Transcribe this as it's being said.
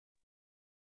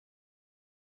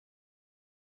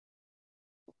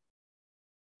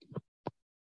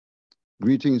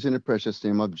Greetings in the precious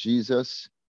name of Jesus.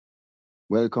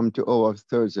 Welcome to our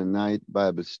Thursday night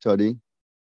Bible study.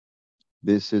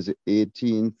 This is the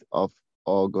 18th of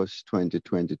August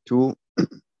 2022.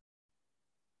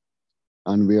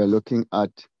 And we are looking at,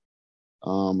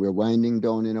 we're winding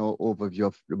down in our overview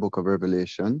of the book of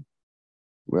Revelation.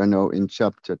 We're now in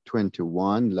chapter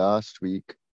 21. Last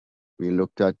week, we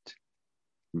looked at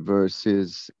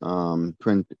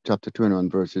chapter 21,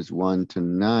 verses 1 to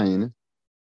 9,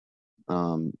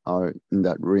 are in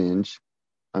that range.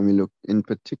 And we looked in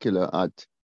particular at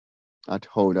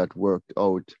how that worked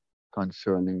out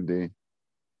concerning the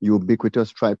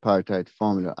ubiquitous tripartite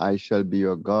formula. I shall be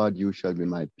your God, you shall be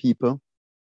my people,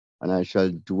 and I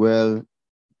shall dwell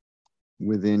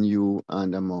within you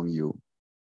and among you.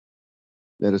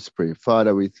 Let us pray.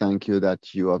 Father, we thank you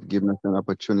that you have given us an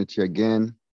opportunity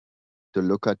again to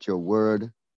look at your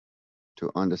word, to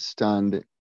understand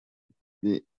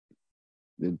the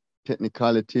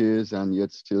technicalities and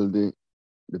yet still the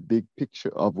big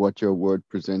picture of what your word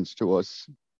presents to us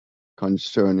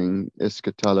concerning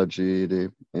eschatology,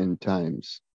 the end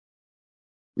times.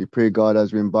 We pray, God,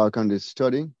 as we embark on this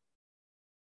study,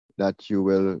 that you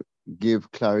will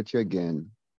give clarity again.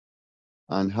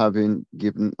 And having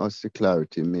given us the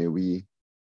clarity, may we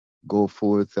go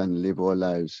forth and live our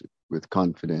lives with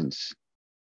confidence,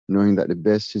 knowing that the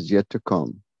best is yet to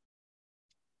come.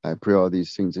 I pray all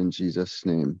these things in Jesus'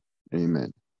 name.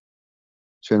 Amen.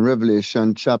 So in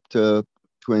Revelation chapter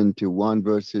 21,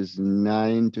 verses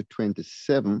 9 to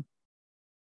 27,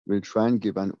 we'll try and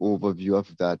give an overview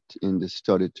of that in the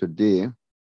study today.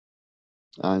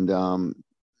 And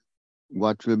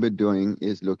what we'll be doing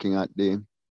is looking at the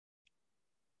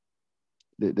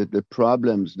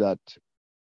problems that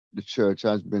the church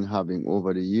has been having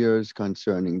over the years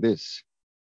concerning this.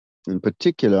 In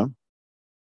particular,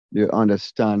 the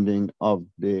understanding of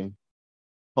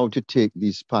how to take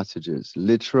these passages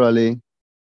literally.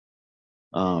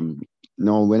 Now,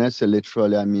 when I say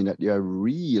literally, I mean that they are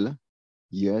real,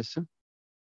 yes,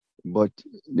 but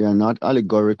they are not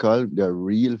allegorical. They're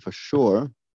real for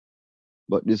sure.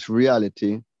 But this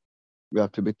reality, we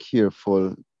have to be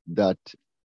careful that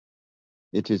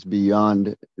it is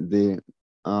beyond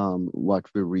what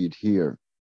we read here.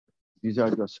 These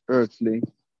are just earthly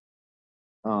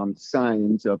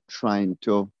signs of trying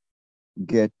to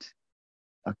get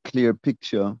a clear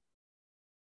picture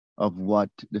of what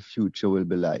the future will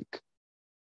be like.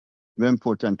 Very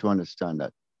important to understand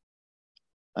that.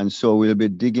 And so we'll be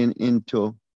digging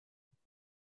into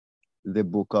the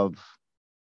book of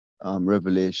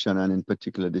Revelation, and in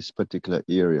particular, this particular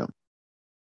area.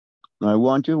 Now, I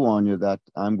want to warn you that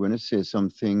I'm going to say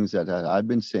some things that I've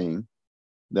been saying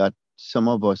that some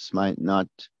of us might not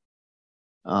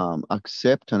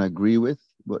accept and agree with,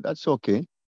 but that's okay.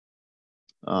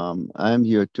 I'm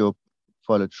here to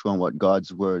follow through on what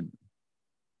God's word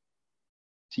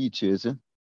teaches,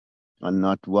 and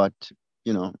not what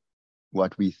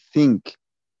we think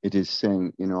it is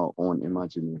saying in our own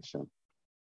imagination.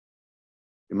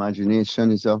 Imagination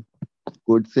is a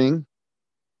good thing,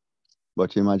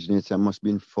 but imagination must be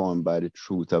informed by the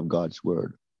truth of God's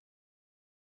word.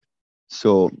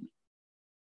 So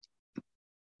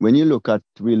when you look at,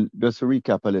 we'll just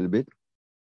recap a little bit.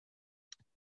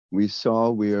 We saw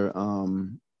where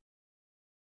the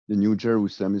New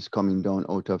Jerusalem is coming down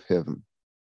out of heaven.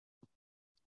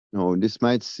 Now, this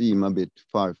might seem a bit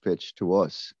far-fetched to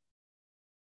us,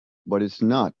 but it's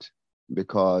not,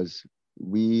 because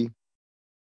we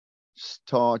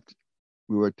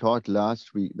were taught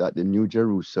last week that the New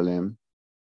Jerusalem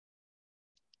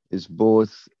is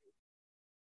both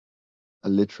a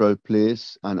literal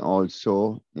place and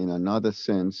also, in another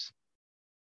sense,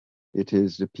 it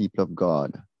is the people of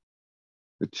God,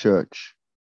 the church,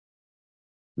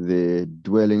 the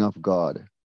dwelling of God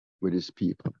with his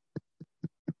people.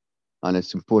 And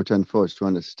it's important for us to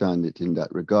understand it in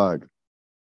that regard.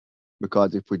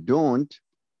 Because if we don't,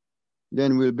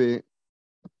 then we'll be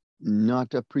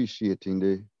not appreciating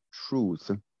the truth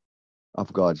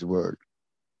of God's word.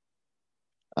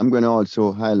 I'm going to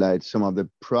also highlight some of the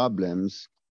problems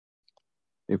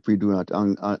if we do not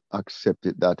accept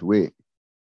it that way.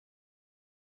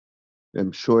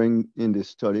 I'm showing in this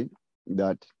study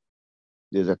that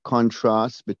there's a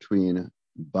contrast between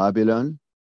Babylon,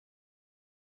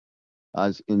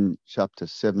 as in chapter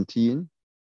 17,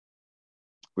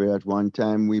 where at one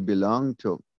time we belonged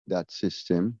to that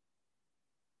system.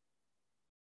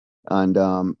 And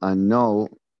now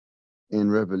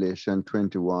in Revelation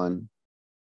 21,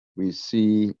 we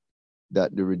see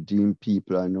that the redeemed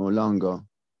people are no longer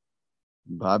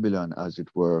Babylon, as it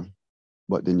were,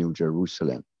 but the New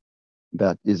Jerusalem.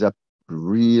 That is a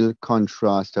real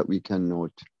contrast that we can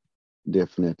note,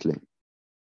 definitely.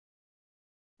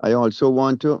 I also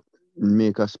want to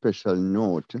make a special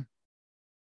note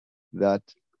that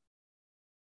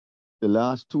the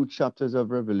last two chapters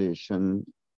of Revelation,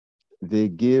 they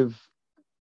give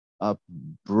a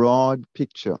broad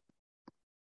picture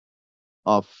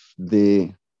of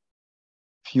the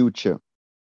future,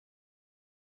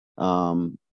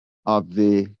 of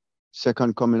the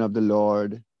second coming of the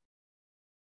Lord,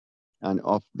 and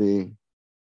of the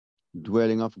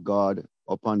dwelling of God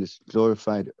upon this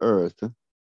glorified earth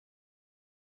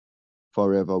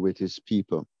forever with his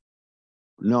people.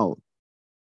 Now,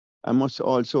 I must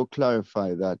also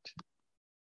clarify that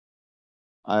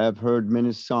I have heard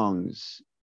many songs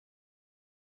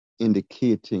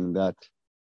indicating that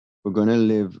we're going to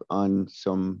live on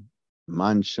some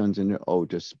mansions in the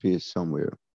outer space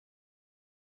somewhere.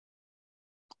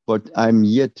 But I'm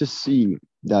yet to see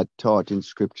that taught in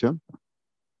scripture,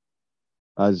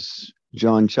 as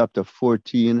John chapter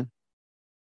 14,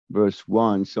 verse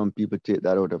 1, some people take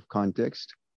that out of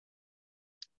context.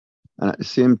 And at the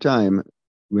same time,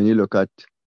 when you look at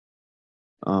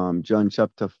John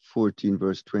chapter 14,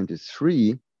 verse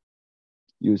 23,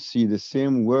 you see the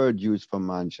same word used for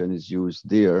mansion is used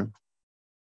there,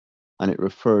 and it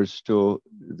refers to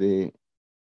the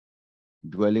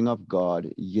dwelling of God,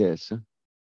 yes,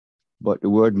 but the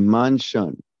word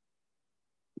mansion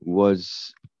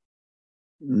was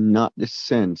not the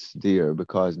sense there,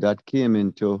 because that came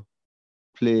into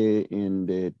play in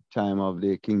the time of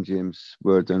the King James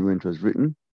Version when it was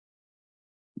written,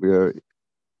 where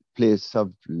place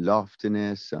of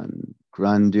loftiness and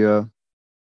grandeur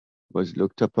was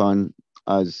looked upon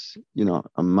as,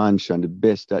 a mansion, the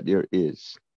best that there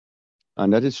is.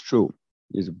 And that is true.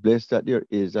 It's blessed that there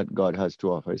is that God has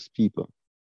to offer his people.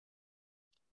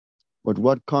 But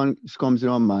what comes in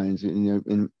our minds,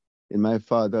 in my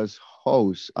Father's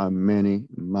house are many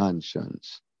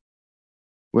mansions.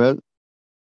 Well,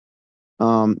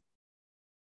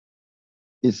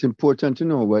 it's important to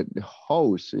know what the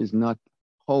house is not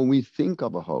how we think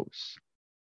of a house.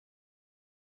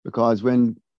 Because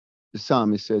when the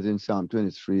psalmist says in Psalm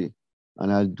 23,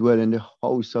 and I'll dwell in the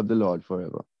house of the Lord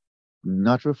forever,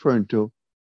 not referring to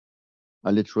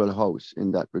a literal house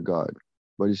in that regard,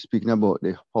 but he's speaking about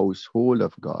the household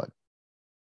of God,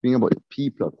 speaking about the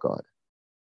people of God.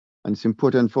 And it's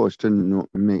important for us to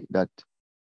make that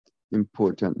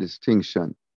important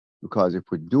distinction, because if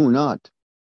we do not,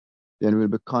 then we'll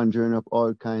be conjuring up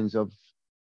all kinds of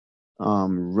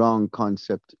wrong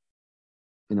concept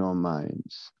in our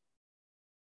minds.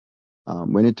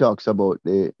 When it talks about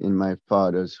in my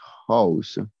Father's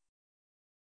house,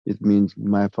 it means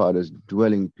my Father's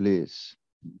dwelling place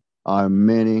are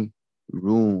many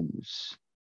rooms.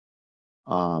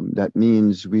 That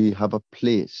means we have a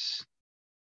place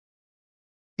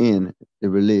in the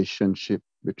relationship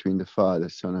between the Father,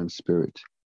 Son, and Spirit.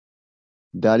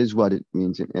 That is what it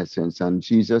means in essence. And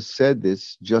Jesus said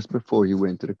this just before he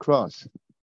went to the cross.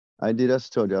 I did a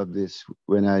study of this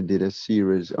when I did a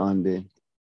series on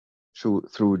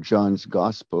through John's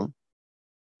Gospel,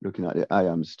 looking at the I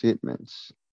am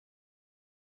statements.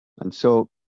 And so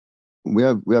we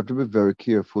have to be very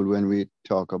careful when we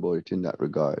talk about it in that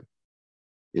regard.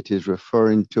 It is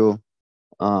referring to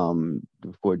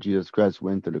before Jesus Christ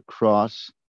went to the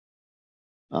cross,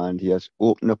 and he has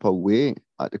opened up a way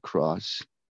at the cross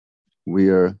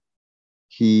where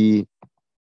we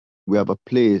have a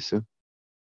place.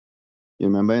 You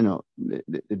remember,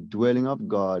 the dwelling of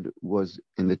God was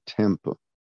in the temple.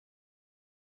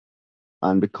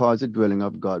 And because the dwelling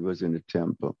of God was in the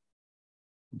temple,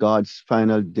 God's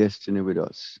final destiny with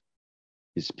us,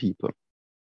 his people,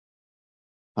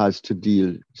 has to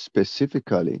deal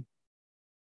specifically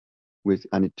with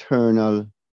an eternal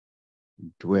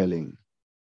dwelling.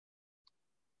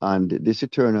 And this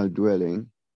eternal dwelling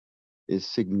is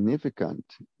significant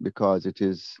because it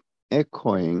is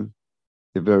echoing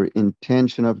the very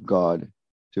intention of God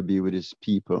to be with his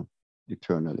people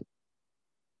eternally.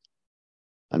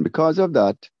 And because of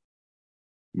that,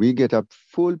 we get a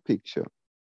full picture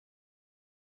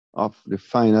of the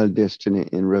final destiny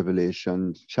in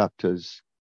Revelation chapters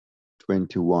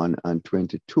 21 and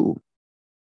 22.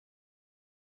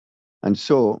 And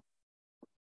so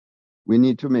we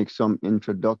need to make some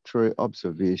introductory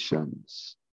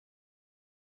observations.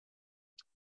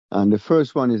 And the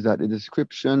first one is that the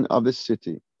description of the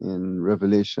city in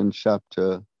Revelation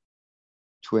chapter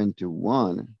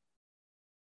 21,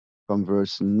 from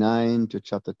verse 9 to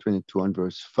chapter 22 and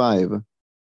verse 5,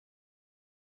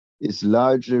 is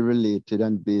largely related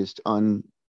and based on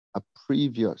a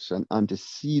previous and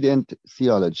antecedent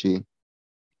theology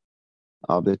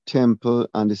of the temple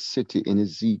and the city in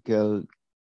Ezekiel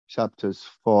chapters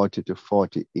 40 to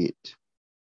 48.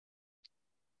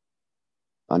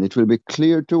 And it will be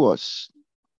clear to us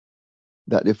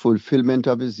that the fulfillment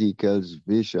of Ezekiel's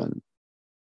vision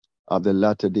of the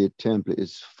latter-day temple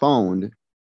is found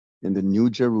in the New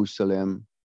Jerusalem,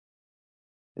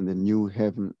 in the new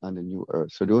heaven and the new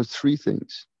earth. So those three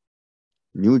things: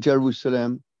 New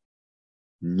Jerusalem,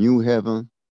 new heaven,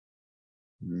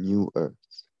 new earth.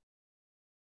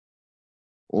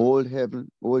 Old heaven,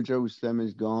 old Jerusalem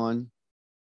is gone.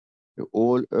 The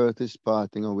old earth is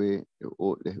parting away.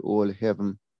 The old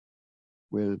heaven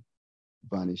will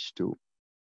vanish too.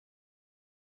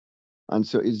 And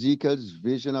so Ezekiel's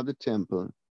vision of the temple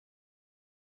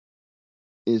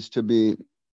is to be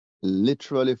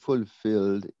literally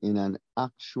fulfilled in an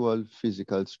actual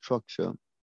physical structure,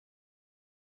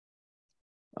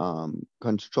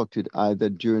 constructed either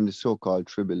during the so-called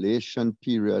tribulation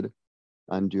period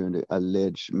and during the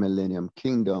alleged millennium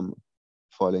kingdom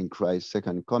following Christ's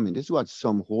second coming. This is what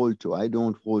some hold to. I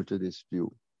don't hold to this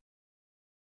view,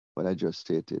 but I just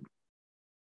stated.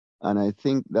 And I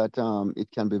think that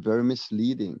it can be very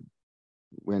misleading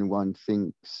when one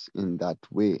thinks in that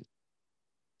way.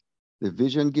 The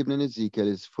vision given in Ezekiel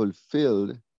is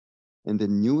fulfilled in the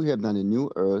new heaven and the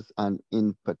new earth, and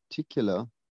in particular,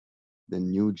 the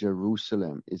new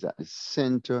Jerusalem is at the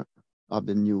center of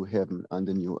the new heaven and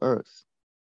the new earth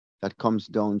that comes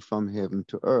down from heaven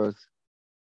to earth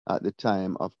at the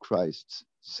time of Christ's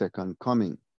second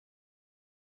coming.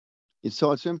 It's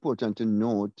also important to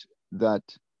note that,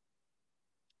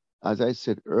 as I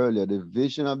said earlier, the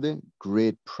vision of the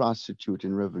great prostitute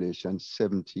in Revelation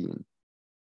 17,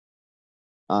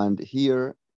 and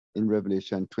here in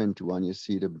Revelation 21, you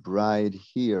see the bride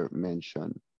here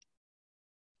mentioned.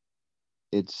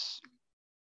 It's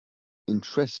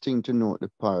interesting to note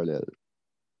the parallel.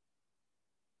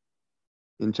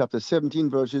 In chapter 17,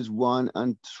 verses 1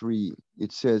 and 3,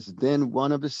 it says, "Then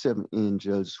one of the seven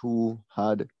angels who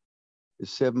had the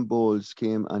seven bowls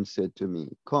came and said to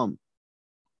me, 'Come,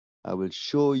 I will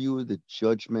show you the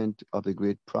judgment of the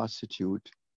great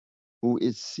prostitute who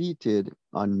is seated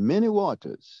on many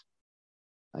waters.'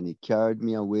 And he carried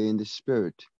me away in the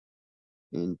spirit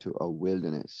into a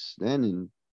wilderness." Then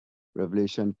in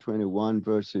Revelation 21,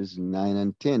 verses 9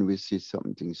 and 10, we see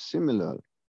something similar.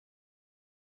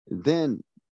 "Then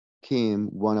came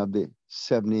one of the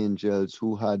seven angels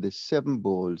who had the seven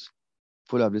bowls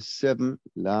full of the seven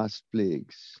last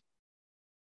plagues,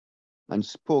 and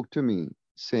spoke to me,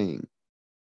 saying,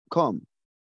 'Come,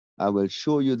 I will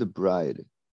show you the bride,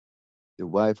 the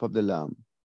wife of the Lamb.'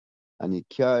 And he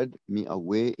carried me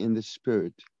away in the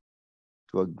spirit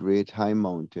to a great high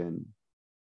mountain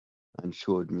and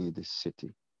showed me the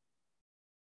city."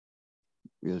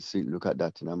 We'll look at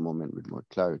that in a moment with more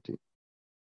clarity.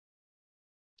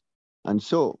 And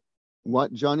so,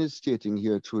 what John is stating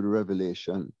here through the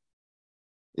revelation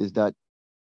is that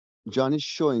John is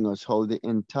showing us how the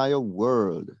entire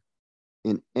world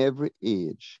in every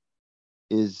age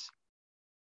is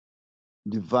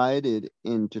divided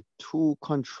into two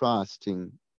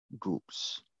contrasting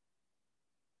groups.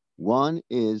 One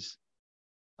is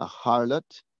a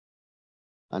harlot,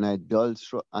 an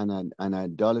idolatrous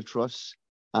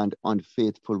and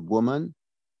unfaithful woman,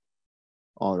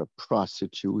 or a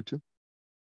prostitute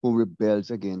who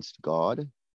rebels against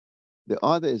God. The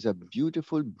other is a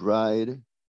beautiful bride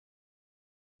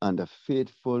and a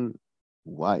faithful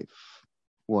wife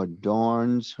who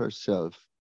adorns herself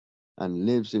and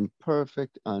lives in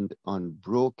perfect and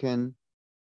unbroken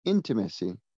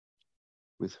intimacy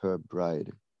with her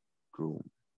bridegroom.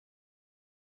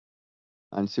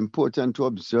 And it's important to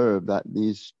observe that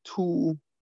these two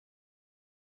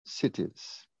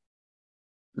cities,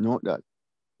 note that,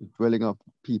 the dwelling of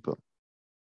people,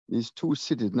 these two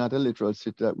cities, not a literal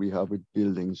city that we have with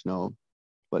buildings now,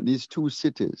 but these two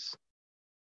cities,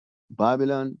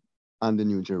 Babylon and the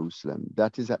New Jerusalem,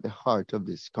 that is at the heart of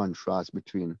this contrast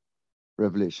between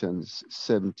Revelations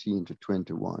 17 to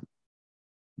 21.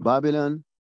 Babylon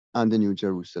and the New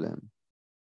Jerusalem.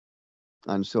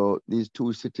 And so these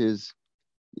two cities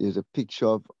is a picture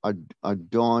of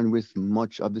adorned with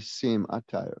much of the same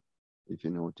attire, if you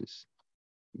notice.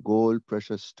 Gold,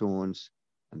 precious stones,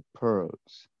 and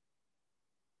pearls.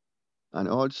 And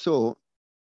also,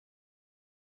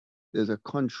 there's a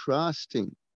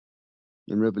contrasting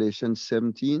in Revelation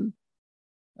 17,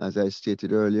 as I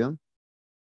stated earlier,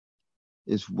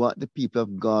 is what the people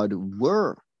of God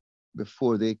were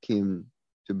before they came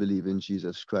to believe in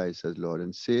Jesus Christ as Lord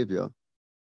and Savior.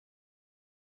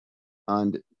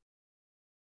 And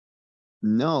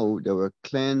now they were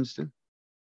cleansed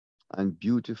and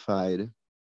beautified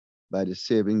by the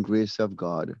saving grace of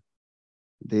God,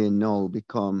 they now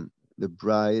become the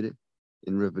bride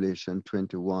in Revelation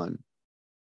 21,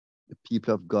 the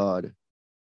people of God,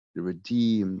 the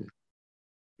redeemed,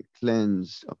 the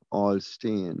cleansed of all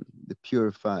stain, the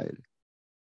purified.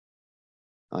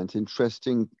 And it's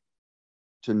interesting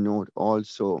to note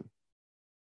also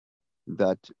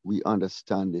that we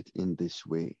understand it in this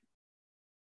way.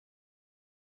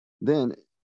 Then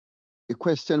a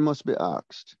question must be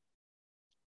asked: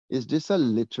 is this a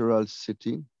literal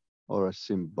city or a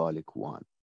symbolic one?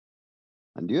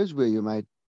 And here's where you might,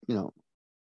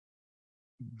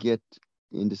 get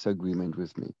in disagreement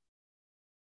with me.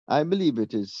 I believe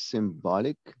it is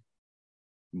symbolic,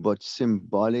 but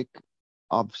symbolic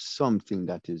of something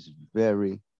that is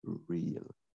very real.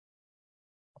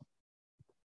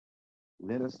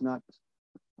 Let us not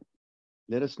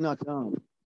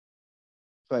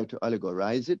try to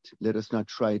allegorize it. Let us not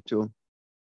try to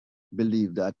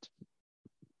believe that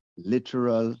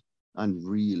literal and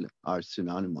real are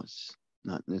synonymous,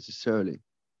 not necessarily,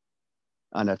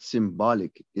 and that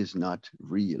symbolic is not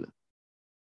real.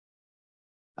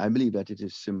 I believe that it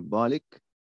is symbolic,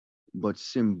 but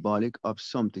symbolic of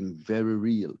something very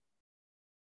real.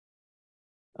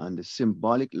 And the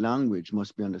symbolic language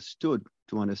must be understood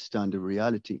to understand the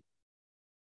reality.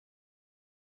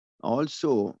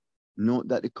 Also, note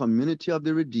that the community of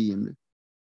the redeemed,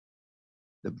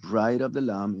 the bride of the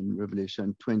Lamb in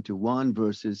Revelation 21,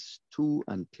 verses 2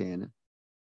 and 10,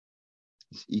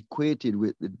 is equated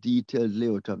with the detailed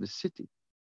layout of the city.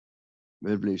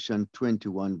 Revelation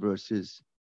 21, verses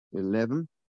 11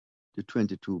 to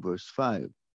 22, verse 5.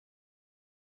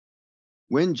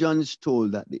 When John is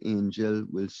told that the angel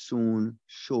will soon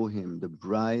show him the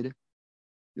bride,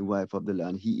 the wife of the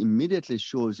Lamb, he immediately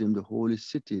shows him the holy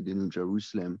city, the New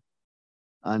Jerusalem.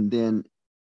 And then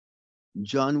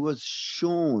John was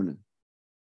shown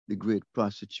the great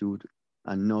prostitute,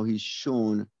 and now he's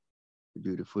shown the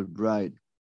beautiful bride.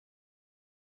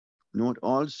 Note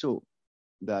also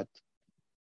that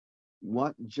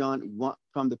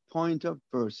from the point of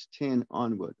verse 10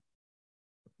 onward,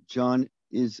 John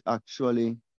is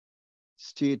actually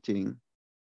stating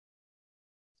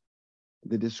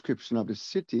the description of the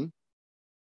city.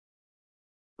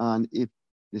 And if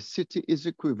the city is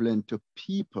equivalent to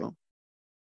people,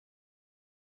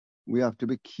 we have to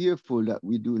be careful that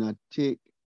we do not take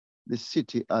the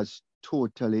city as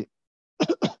totally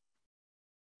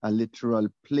a literal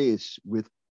place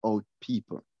without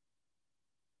people.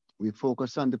 We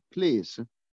focus on the place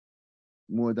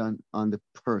more than on the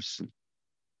person.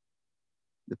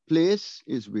 The place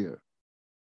is where?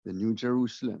 The New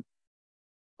Jerusalem,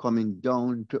 coming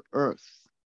down to earth.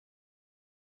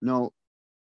 Now,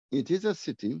 it is a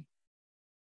city,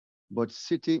 but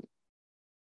city,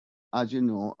 as you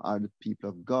know, are the people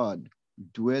of God,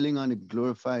 dwelling on a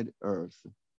glorified earth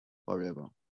forever.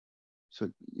 So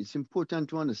it's important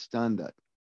to understand that.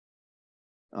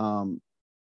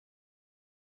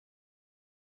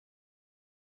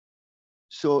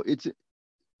 So it's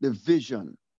the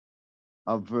vision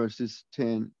of verses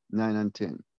 10, 9, and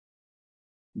 10.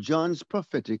 John's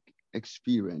prophetic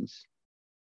experience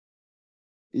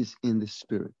is in the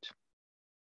spirit.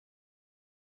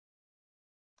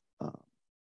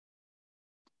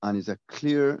 And is a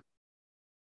clear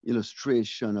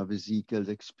illustration of Ezekiel's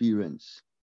experience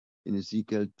in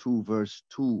Ezekiel 2, verse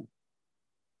 2,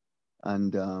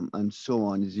 and so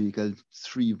on, Ezekiel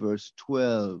 3, verse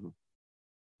 12,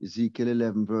 Ezekiel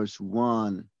 11, verse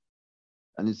 1,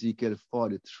 and Ezekiel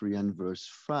 43 and verse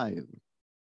 5.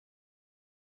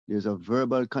 There's a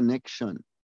verbal connection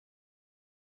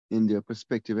in their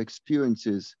prospective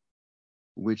experiences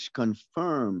which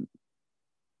confirm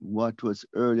what was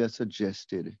earlier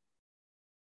suggested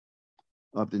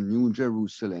of the New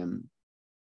Jerusalem,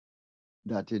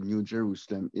 that the New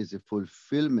Jerusalem is a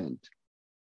fulfillment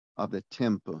of the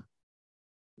temple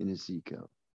in Ezekiel,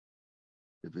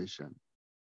 the vision,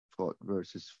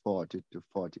 verses 40 to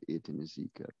 48 in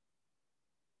Ezekiel.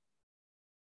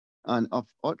 And of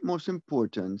utmost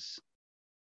importance,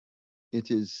 it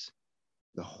is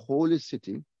the holy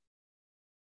city,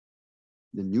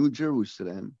 the New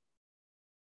Jerusalem,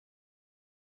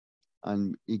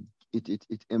 and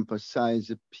it emphasizes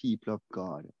the people of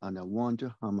God. And I want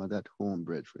to hammer that home,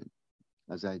 brethren,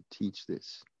 as I teach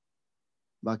this.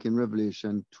 Back in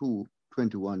Revelation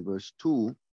 21, verse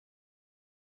 2,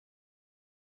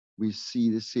 we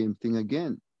see the same thing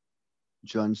again.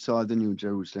 John saw the New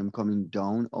Jerusalem coming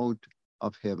down out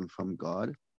of heaven from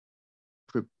God,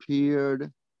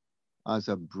 prepared as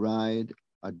a bride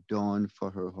adorned for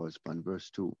her husband.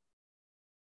 Verse 2.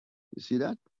 You see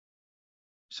that?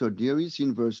 So there is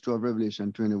in verse 2 of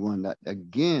Revelation 21 that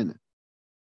again,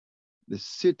 the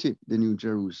city, the New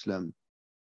Jerusalem,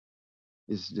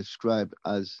 is described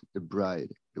as the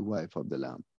bride, the wife of the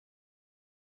Lamb.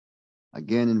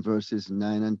 Again in verses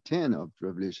 9 and 10 of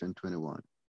Revelation 21,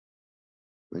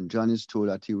 when John is told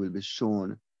that he will be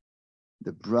shown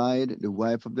the bride, the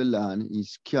wife of the Lamb,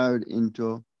 is carried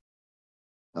into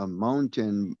a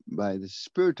mountain by the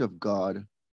Spirit of God,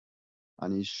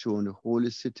 and is shown the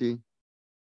holy city,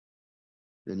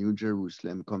 the New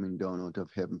Jerusalem, coming down out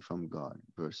of heaven from God.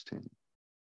 Verse 10.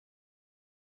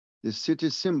 The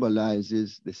city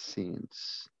symbolizes the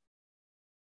saints,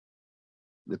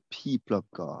 the people of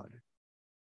God.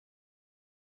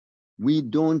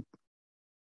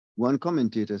 One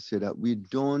commentator said that we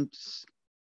don't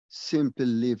simply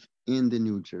live in the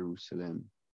New Jerusalem.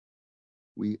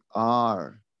 We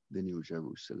are the New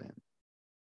Jerusalem.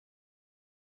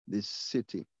 This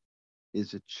city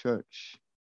is a church,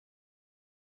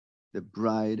 the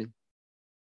bride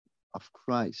of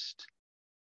Christ,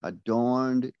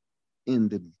 adorned in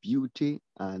the beauty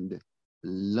and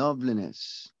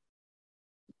loveliness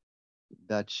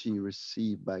that she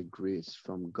received by grace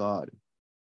from God.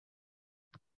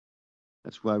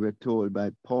 That's why we're told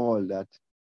by Paul that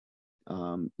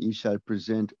he shall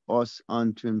present us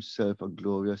unto himself a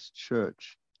glorious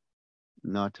church,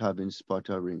 not having spot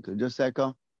or wrinkle. Just like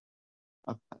a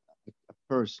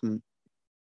person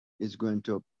is going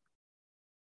to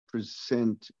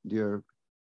present their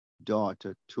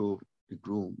daughter to the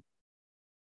groom.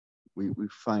 We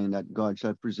find that God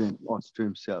shall present us to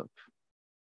himself.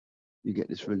 You get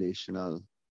this relational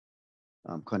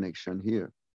connection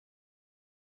here.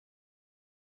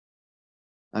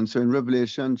 And so in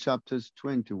Revelation chapters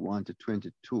 21 to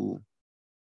 22,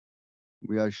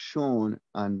 we are shown,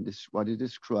 and this what it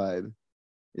describes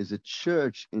is a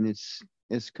church in its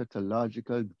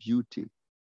eschatological beauty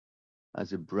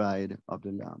as a bride of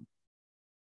the Lamb.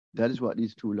 That is what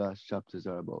these two last chapters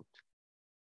are about.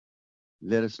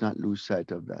 Let us not lose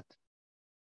sight of that.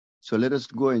 So let us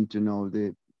go into now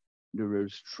the real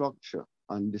structure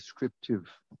and descriptive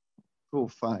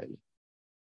profile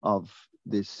of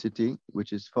this city,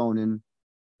 which is found in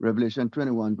Revelation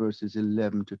 21, verses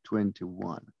 11 to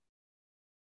 21.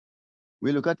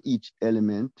 We look at each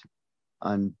element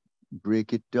and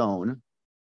break it down.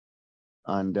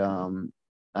 And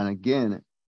again,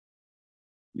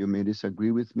 you may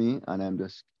disagree with me, and I'm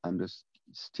just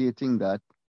stating that,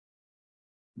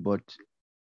 but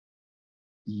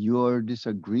your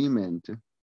disagreement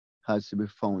has to be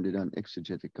founded on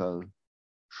exegetical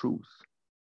truth.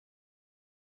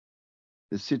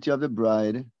 The city of the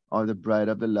bride, or the bride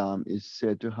of the Lamb, is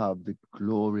said to have the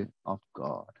glory of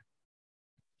God.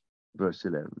 Verse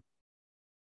 11.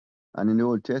 And in the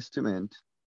Old Testament,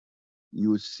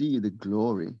 you see the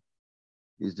glory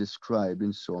is described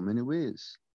in so many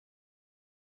ways.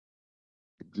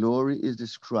 The glory is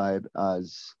described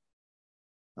as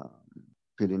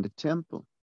filling the temple.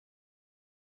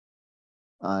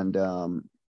 And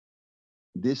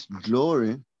this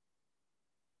glory,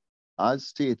 as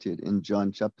stated in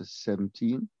John chapter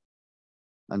 17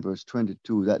 and verse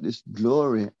 22, that this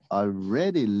glory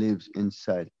already lives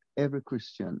inside every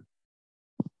Christian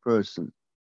person.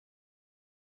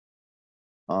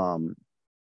 And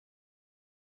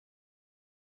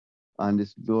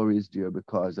this glory is there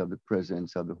because of the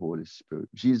presence of the Holy Spirit.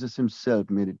 Jesus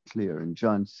himself made it clear in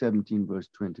John 17, verse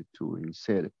 22. He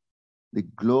said, the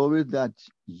glory that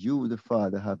you, the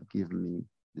Father, have given me,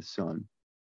 the Son,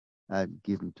 I have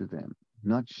given to them.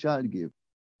 Not shall give,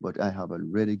 but I have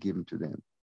already given to them.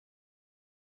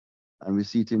 And we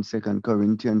see it in 2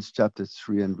 Corinthians chapter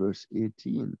 3 and verse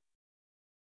 18.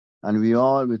 And we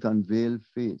all with unveiled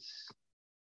face,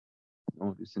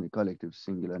 notice in the collective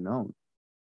singular noun,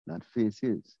 not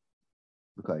faces,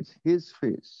 because his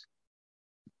face,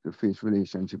 the face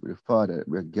relationship with the Father,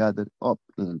 we're gathered up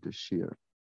into share.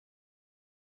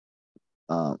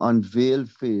 Unveiled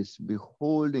face,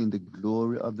 beholding the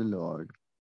glory of the Lord,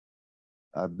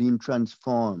 are being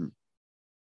transformed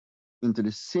into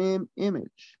the same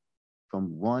image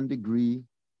from one degree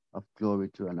of glory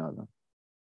to another.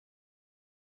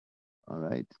 All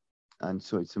right? And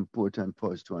so it's important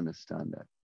for us to understand that.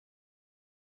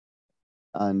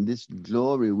 And this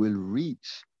glory will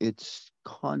reach its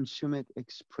consummate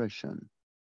expression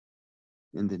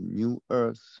in the new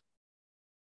earth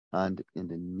and in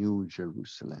the new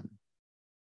Jerusalem.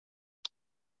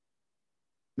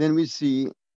 Then we see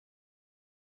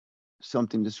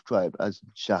something described as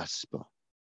jasper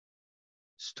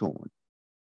stone.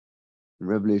 In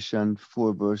Revelation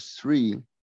 4, verse 3,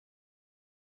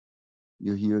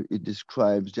 you hear it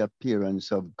describes the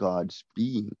appearance of God's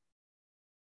being.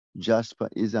 Jasper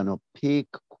is an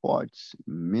opaque quartz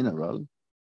mineral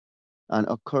and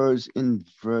occurs in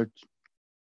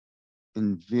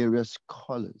various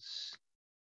colors,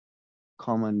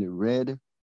 commonly red,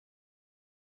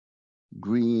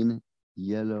 green,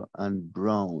 yellow, and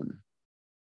brown.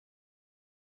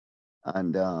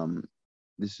 And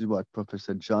this is what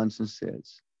Professor Johnson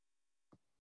says.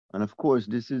 And of course,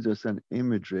 this is just an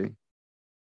imagery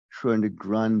showing the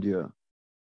grandeur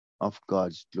of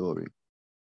God's glory.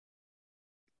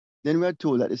 Then we are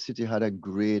told that the city had a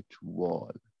great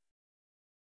wall,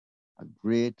 a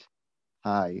great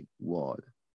high wall.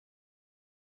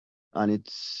 And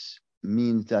it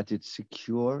means that it's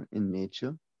secure in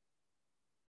nature.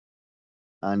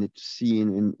 And it's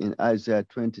seen in Isaiah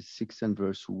 26 and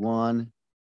verse 1,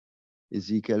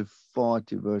 Ezekiel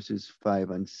 40 verses 5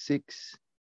 and 6.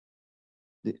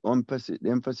 The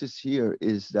emphasis here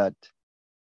is that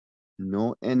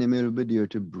no enemy will be there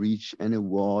to breach any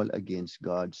wall against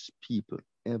God's people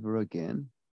ever again.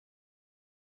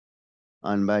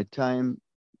 And by time,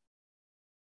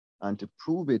 and to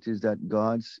prove it is that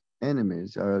God's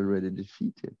enemies are already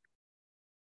defeated.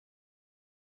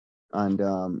 And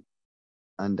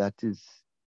that is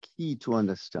key to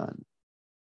understand.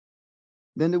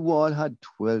 Then the wall had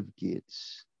 12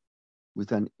 gates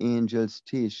with an angel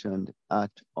stationed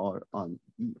at or on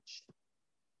each.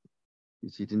 You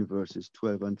see it in verses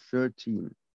 12 and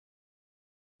 13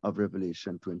 of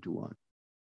Revelation 21.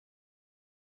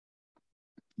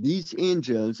 These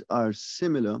angels are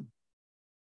similar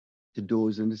to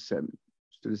those in the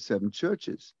seven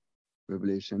churches,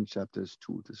 Revelation chapters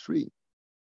 2 to 3.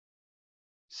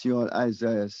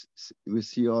 We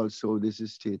see also this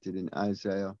is stated in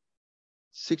Isaiah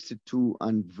 62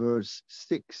 and verse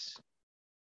 6,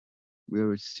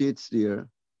 where it states there,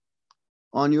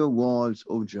 on your walls,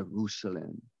 O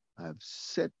Jerusalem, I have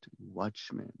set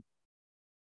watchmen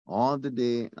all the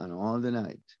day and all the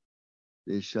night.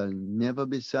 They shall never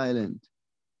be silent.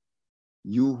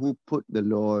 You who put the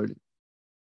Lord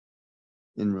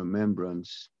in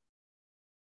remembrance,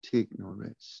 take no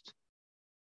rest.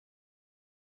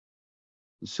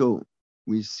 So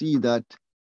we see that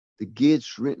the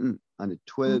gates written on the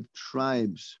 12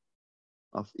 tribes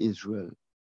of Israel,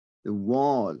 the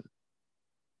wall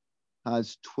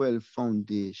has 12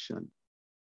 foundation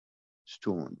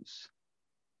stones.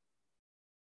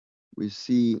 We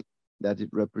see that it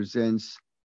represents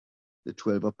the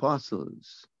 12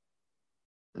 apostles.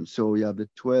 And so you have the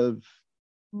 12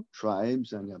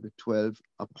 tribes and you have the 12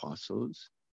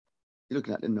 apostles. You're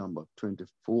looking at the number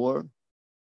 24,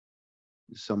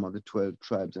 the sum of the 12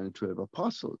 tribes and the 12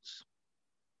 apostles.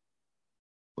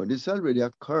 But this already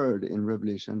occurred in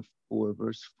Revelation 4,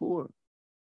 verse 4.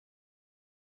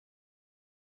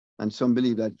 And some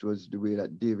believe that it was the way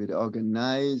that David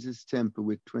organized his temple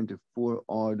with 24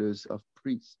 orders of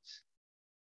priests.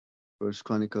 First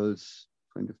Chronicles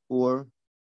 24,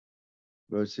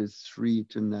 verses 3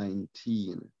 to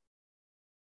 19.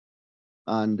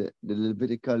 And the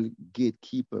Levitical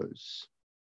gatekeepers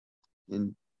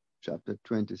in chapter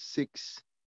 26,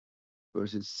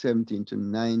 verses 17 to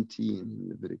 19 in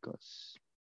Leviticus.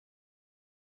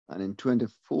 And in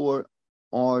 24,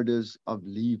 orders of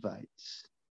Levites.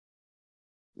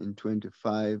 In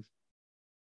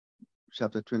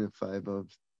chapter 25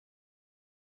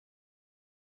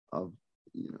 of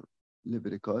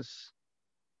Leviticus,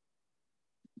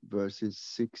 verses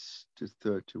 6 to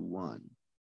 31.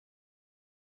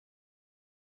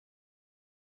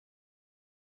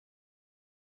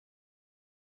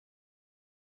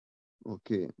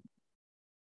 Okay,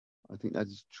 I think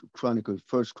that's Chronicles,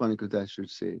 First Chronicles, I should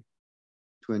say,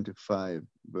 25,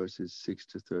 verses 6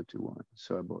 to 31.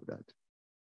 Sorry about that.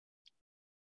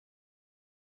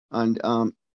 And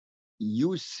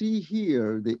you see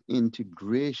here the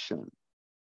integration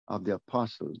of the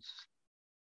apostles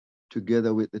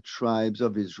together with the tribes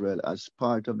of Israel as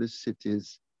part of the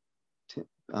city's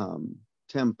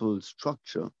temple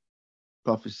structure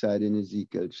prophesied in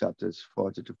Ezekiel chapters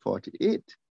 40 to 48.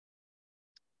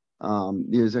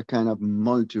 There's a kind of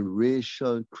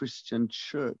multiracial Christian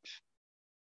church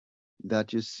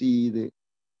that you see the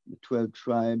 12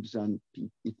 tribes, and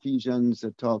Ephesians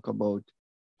that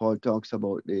Paul talks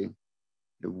about the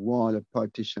wall of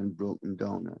partition broken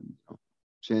down, and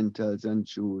Gentiles and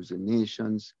Jews and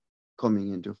nations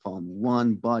coming into form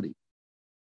one body.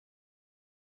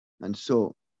 And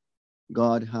so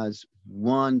God has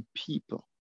one people,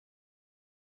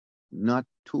 not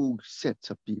two sets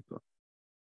of people,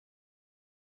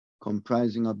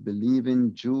 comprising of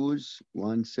believing Jews,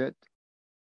 one set,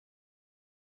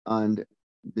 and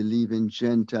believing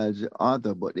Gentiles, the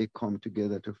other, but they come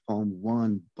together to form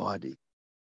one body.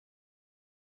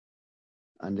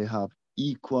 and they have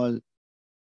equal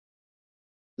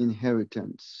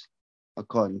inheritance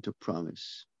according to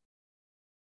promise.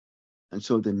 And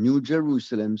so the New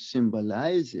Jerusalem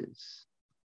symbolizes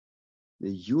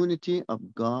the unity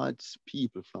of God's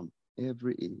people from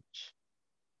every age.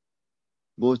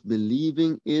 Both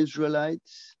believing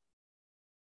Israelites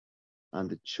and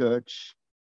the church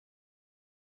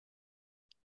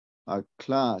are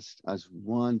classed as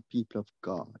one people of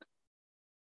God.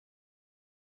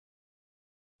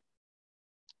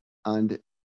 And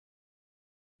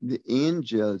the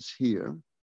angels here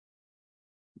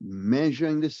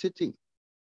measuring the city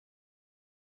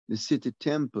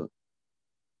temple,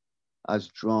 as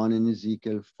drawn in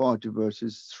Ezekiel 40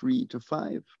 verses 3 to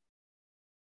 5.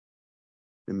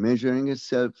 The measuring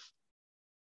itself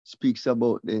speaks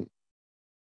about the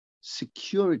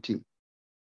security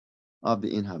of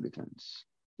the inhabitants.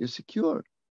 You're secure,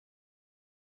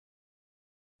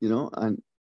 and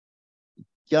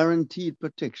guaranteed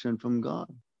protection from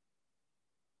God.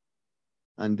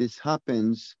 And this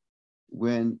happens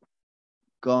when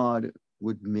God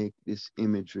would make this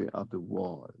imagery of the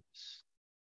walls.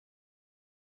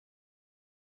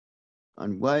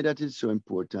 And why that is so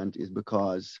important is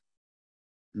because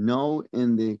now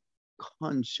in the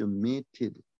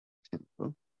consummated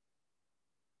temple,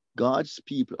 God's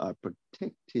people are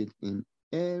protected in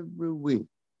every way,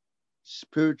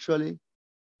 spiritually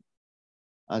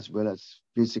as well as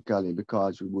physically,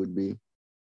 because we would be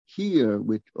here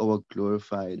with our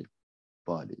glorified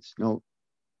bodies. Now,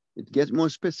 it gets more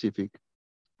specific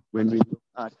when we look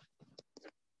at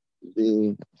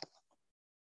the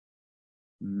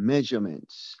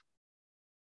measurements.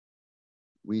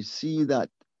 We see that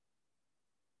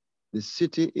the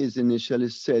city is initially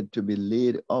said to be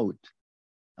laid out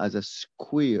as a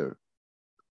square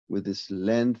with its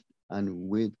length and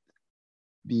width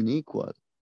being equal.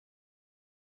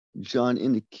 John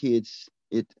indicates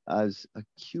it as a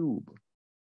cube.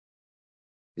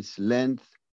 Its length,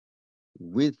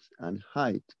 width, and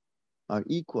height are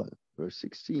equal, verse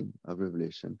 16 of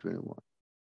Revelation 21.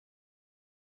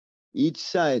 Each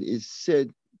side is said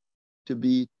to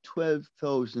be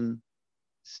 12,000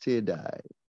 stadia,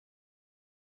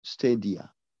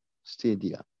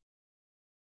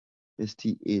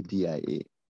 S-T-A-D-I-A.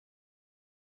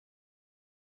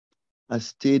 A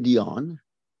stadion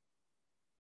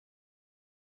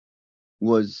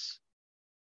was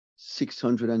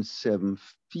 607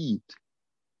 feet,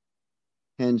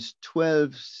 hence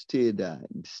 12 stadia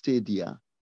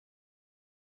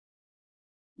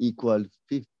equal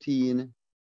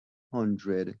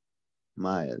 1,500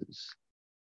 miles.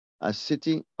 A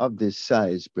city of this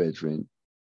size, brethren,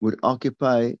 would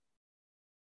occupy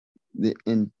the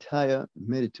entire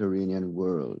Mediterranean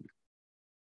world.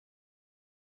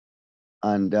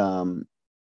 And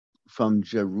from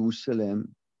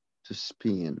Jerusalem to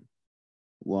Spain,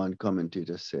 one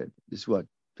commentator said. This is what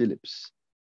Phillips,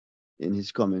 in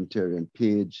his commentary on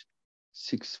page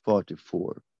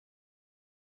 644.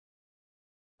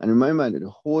 And remember that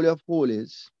the Holy of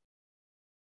Holies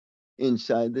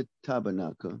inside the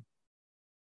tabernacle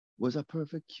was a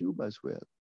perfect cube as well.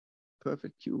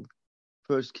 Perfect cube.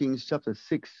 1 Kings chapter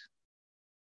 6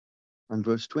 and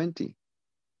verse 20.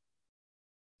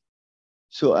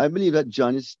 So I believe that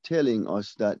John is telling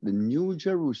us that the New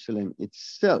Jerusalem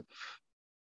itself,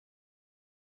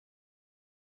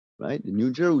 right? The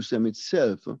New Jerusalem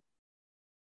itself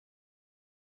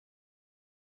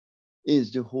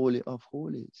is the Holy of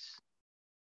Holies.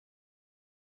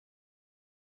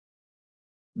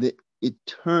 The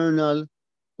eternal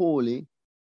Holy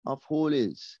of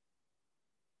Holies.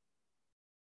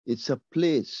 It's a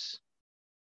place,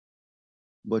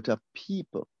 but a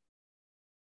people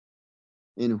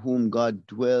in whom God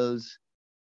dwells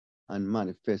and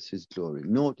manifests his glory.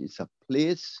 Note, it's a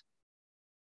place,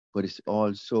 but it's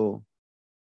also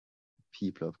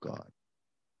people of God.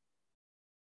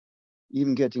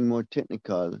 Even getting more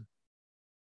technical,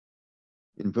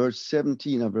 in verse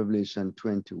 17 of Revelation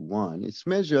 21, it's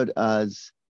measured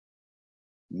as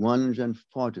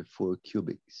 144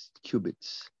 cubits.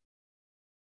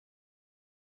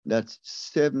 That's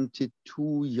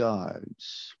 72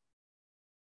 yards,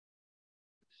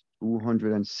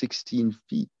 216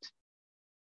 feet.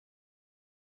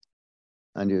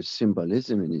 And there's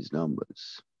symbolism in these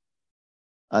numbers.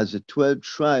 As the 12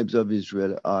 tribes of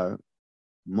Israel are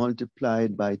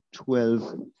multiplied by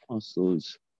 12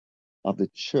 apostles of the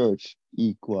church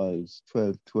equals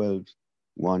 12, 12,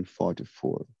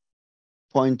 144,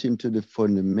 pointing to the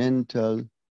fundamental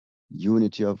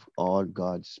unity of all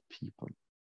God's people.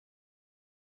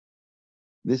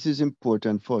 This is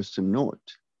important for us to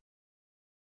note,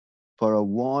 for a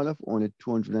wall of only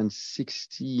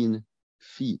 216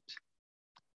 feet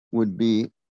would be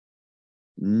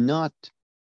not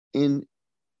in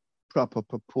proper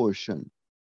proportion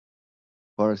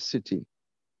for a city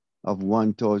of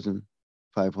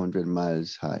 1,500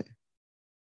 miles high.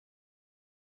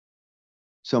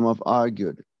 Some have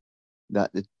argued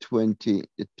that the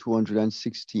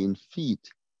 216 feet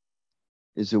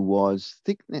is the wall's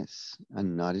thickness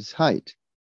and not its height.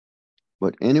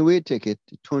 But anyway, take it,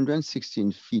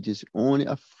 216 feet is only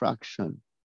a fraction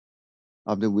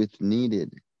of the width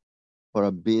needed for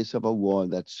a base of a wall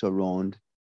that surrounds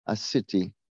a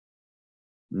city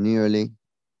nearly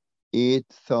 8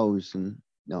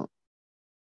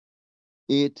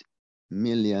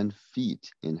 million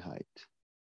feet in height.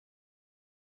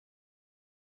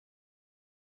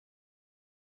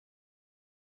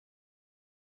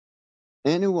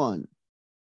 Anyone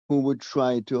who would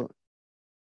try to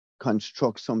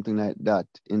construct something like that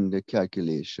in the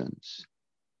calculations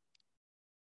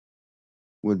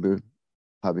would be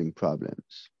having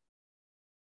problems.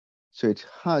 So it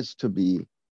has to be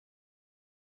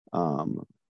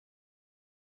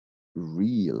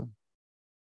real,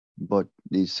 but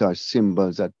these are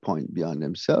symbols that point beyond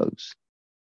themselves.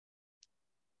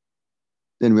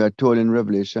 Then we are told in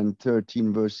Revelation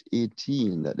 13, verse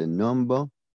 18, that the number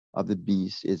of the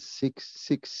beast is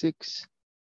 666.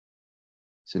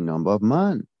 It's the number of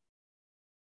man.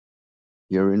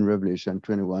 Here in Revelation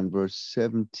 21, verse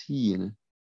 17,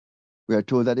 we are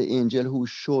told that the angel who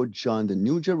showed John the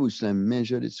New Jerusalem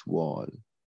measured its wall,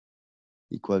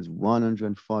 equals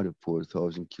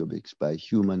 144,000 cubits by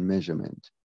human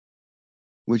measurement,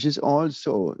 which is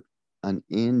also an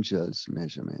angel's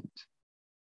measurement.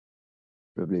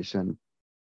 Revelation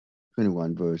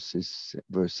 21, verse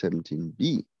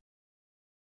 17b.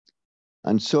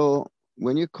 And so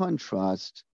when you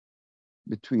contrast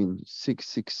between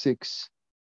 666,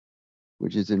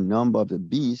 which is the number of the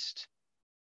beast,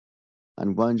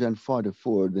 and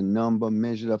 144, the number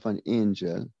measured of an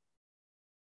angel,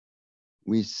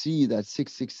 we see that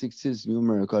 666 is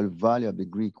numerical value of the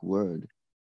Greek word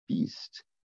beast.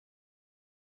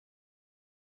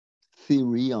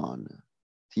 Therion,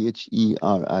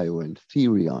 Therion,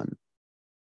 Therion.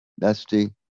 That's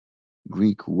the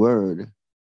Greek word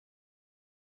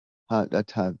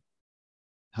that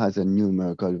has a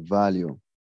numerical value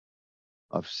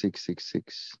of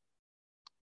 666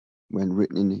 when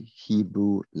written in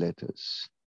Hebrew letters.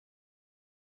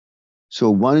 So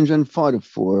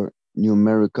 144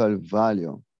 numerical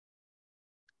value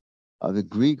of the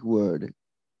Greek word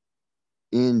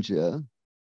angel,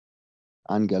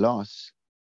 angelos,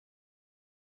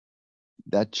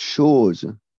 that shows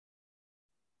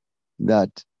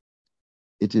that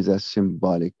it is a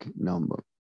symbolic number.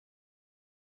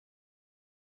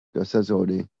 Just as all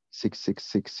the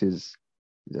 666 is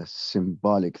a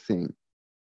symbolic thing,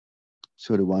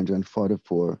 so the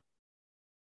 144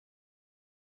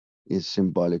 is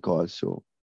symbolic also.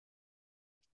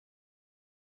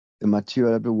 The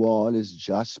material of the wall is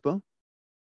jasper,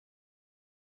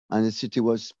 and the city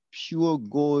was pure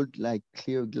gold like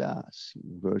clear glass,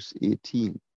 verse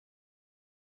 18.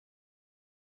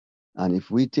 And if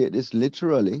we take this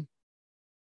literally,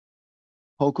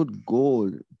 how could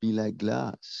gold be like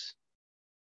glass?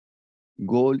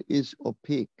 Gold is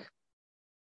opaque,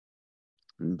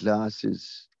 and glass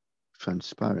is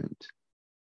transparent.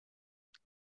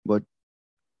 But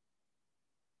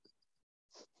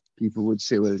people would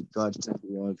say, well, God can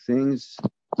do all things,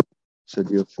 so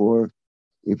therefore,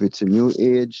 if it's a new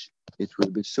age, it will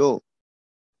be so.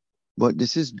 But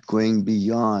this is going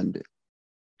beyond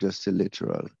just the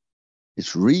literal.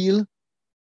 It's real,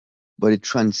 but it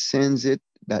transcends it,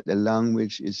 that the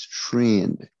language is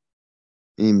trained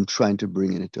in trying to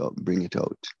bring it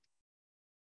out.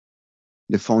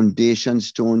 The foundation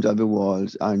stones of the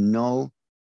walls are now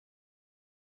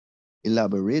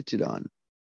elaborated on.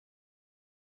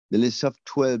 The list of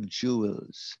 12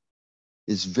 jewels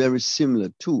is very similar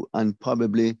to, and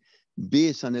probably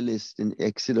based on the list in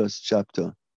Exodus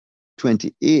chapter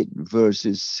 28,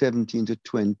 verses 17 to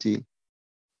 20,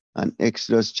 and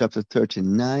Exodus chapter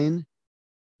 39,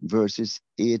 verses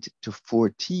 8 to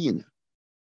 14,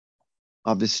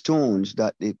 of the stones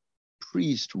that the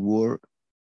priest wore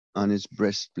on his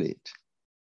breastplate.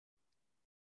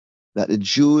 That the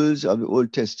jewels of the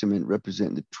Old Testament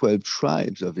represent the 12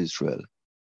 tribes of Israel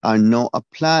are now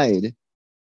applied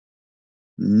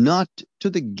not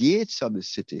to the gates of the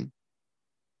city,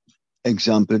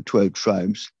 example 12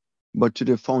 tribes, but to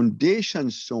the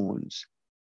foundation stones,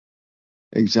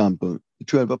 example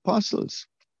 12 apostles.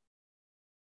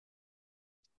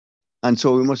 And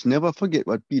so we must never forget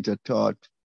what Peter taught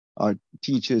or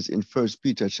teaches in 1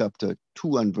 Peter chapter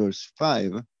 2 and verse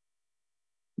 5,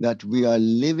 that we are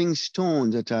living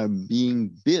stones that are being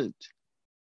built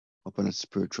upon a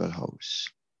spiritual house.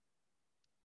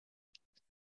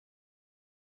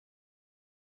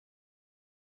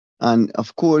 And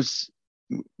of course,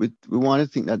 we want to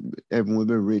think that everyone will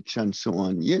be rich and so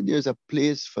on. Yeah, there's a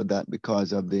place for that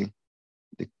because of the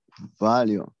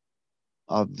value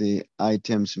of the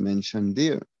items mentioned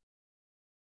there.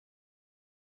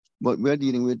 But we're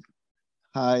dealing with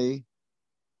high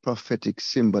prophetic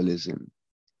symbolism.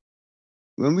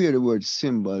 When we hear the word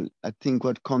symbol, I think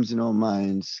what comes in our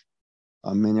minds,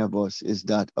 many of us, is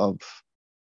that of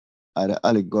either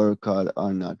allegorical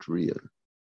or not real.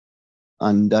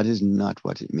 And that is not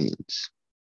what it means.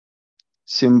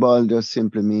 Symbol just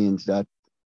simply means that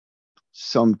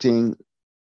something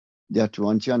that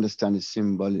once you understand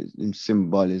the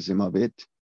symbolism of it,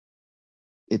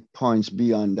 it points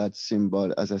beyond that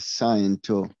symbol as a sign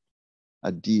to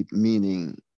a deep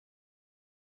meaning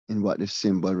in what the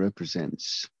symbol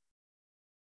represents.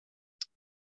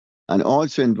 And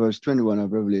also in verse 21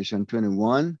 of Revelation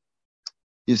 21,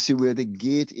 you see where the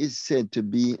gate is said to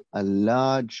be a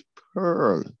large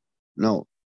pearl. Now,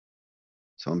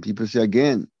 some people say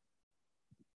again,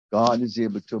 God is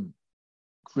able to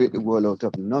create the world out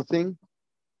of nothing,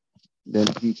 then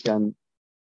he can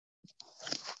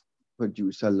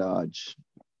produce a large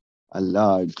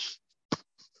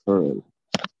pearl,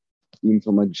 even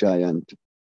from a giant,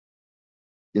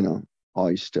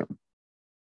 oyster.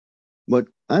 But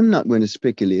I'm not going to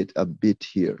speculate a bit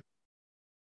here.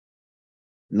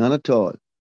 Not at all.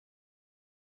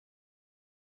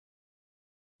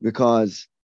 Because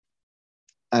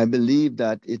I believe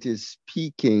that it is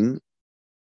speaking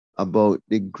about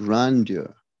the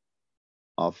grandeur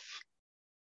of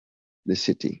the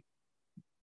city.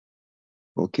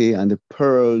 Okay, and the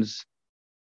pearls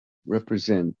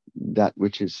represent that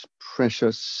which is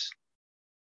precious.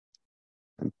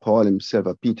 And Paul himself,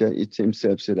 or Peter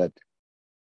himself said that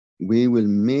we will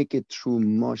make it through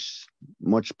much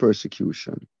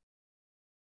persecution,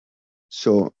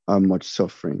 so much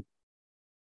suffering.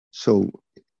 So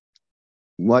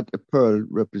what a pearl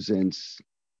represents,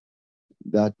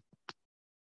 that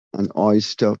an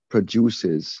oyster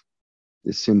produces,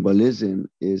 the symbolism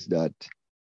is that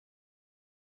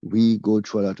we go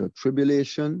through a lot of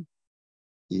tribulation,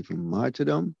 even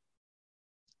martyrdom,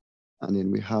 and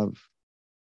then we have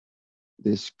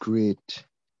this great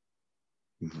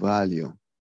value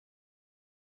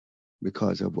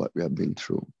because of what we have been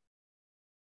through.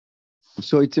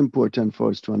 So it's important for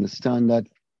us to understand that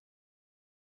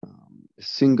a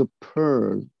single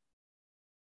pearl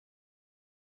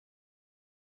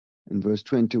in verse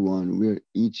 21, where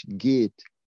each gate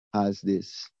has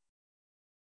this.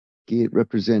 Gate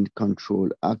represent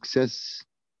controlled access,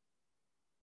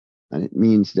 and it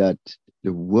means that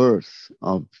the worth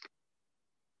of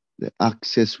the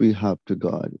access we have to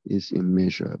God is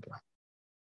immeasurable.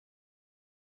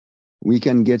 We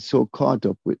can get so caught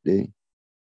up with the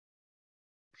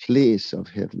place of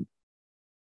heaven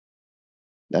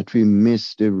that we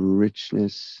miss the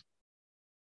richness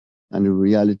and the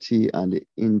reality and the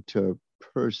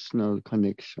interpersonal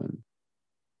connection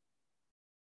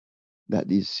that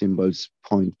these symbols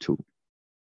point to.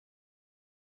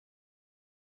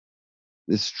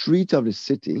 The street of the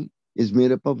city is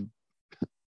made up of,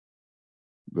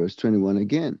 verse 21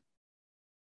 again,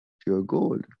 pure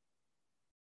gold,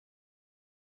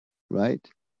 right?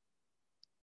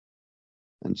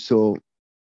 And so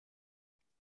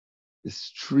the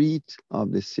street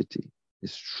of the city,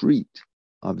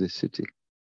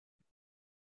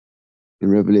 in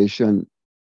Revelation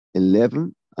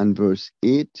 11 and verse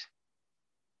 8,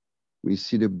 we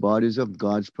see the bodies of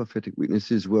God's prophetic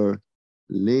witnesses were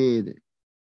laid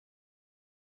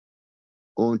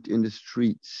out in the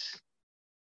streets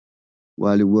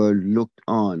while the world looked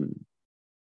on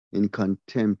in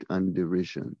contempt and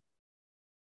derision.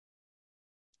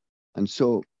 And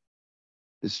so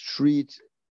the street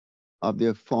of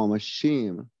their former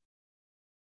shame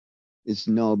is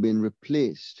now being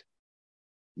replaced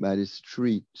by the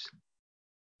street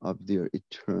of their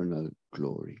eternal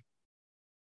glory.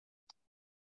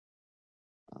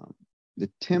 The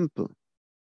temple,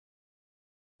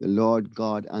 the Lord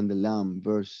God and the Lamb,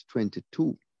 verse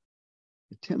 22,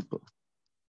 the temple.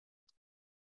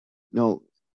 Now,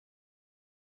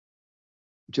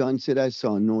 John said, I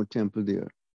saw no temple there.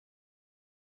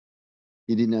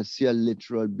 He did not see a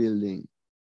literal building,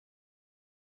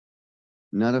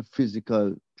 not a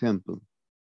physical temple,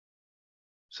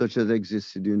 such as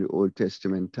existed during the Old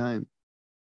Testament time.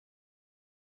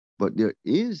 But there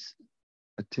is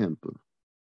a temple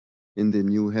in the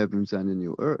new heavens and the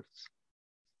new earth.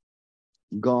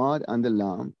 God and the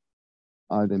Lamb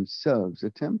are themselves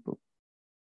a temple.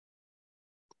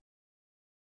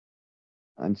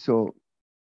 And so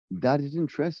that is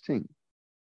interesting.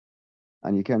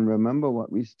 And you can remember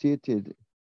what we stated,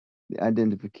 the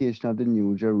identification of the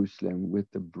New Jerusalem with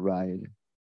the bride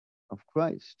of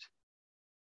Christ.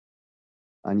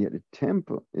 And yet the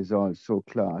temple is also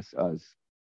classed as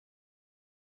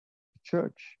the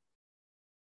church.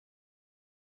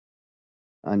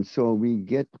 And so we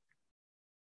get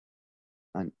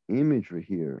an imagery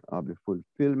here of the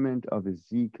fulfillment of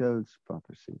Ezekiel's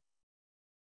prophecy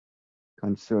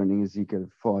concerning Ezekiel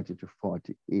 40 to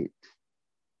 48,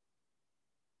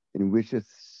 in which a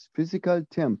physical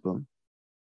temple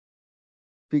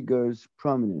figures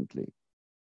prominently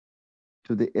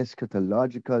to the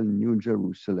eschatological New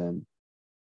Jerusalem,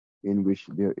 in which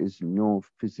there is no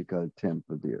physical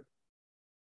temple there.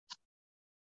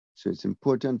 So it's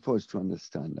important for us to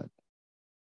understand that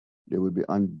there will be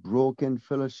unbroken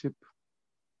fellowship,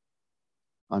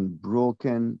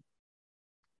 unbroken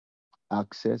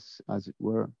access, as it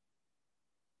were,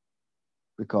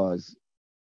 because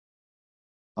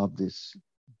of this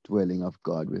dwelling of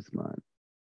God with man.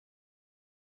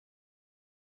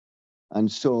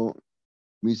 And so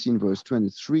we see in verse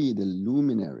 23, the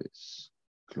luminaries,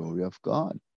 glory of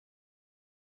God,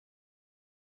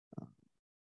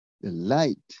 the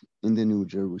light in the New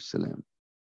Jerusalem.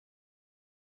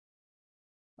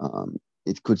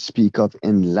 It could speak of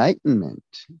enlightenment,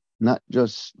 not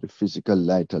just the physical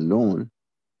light alone,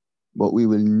 but we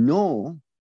will know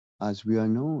as we are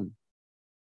known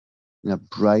in a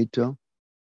brighter,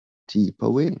 deeper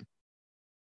way.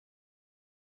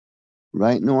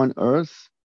 Right now on earth,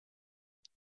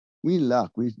 we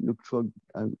look through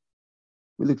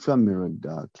a mirror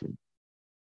darkly.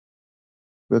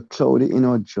 We're cloudy in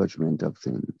our judgment of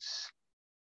things.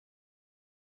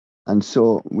 And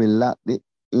so we lack the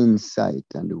insight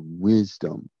and the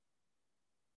wisdom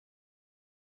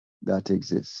that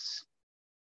exists.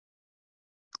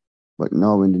 But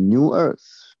now in the new earth,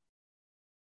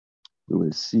 we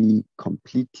will see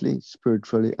completely,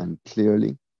 spiritually, and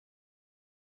clearly,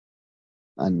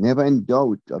 and never in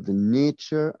doubt of the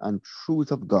nature and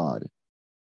truth of God,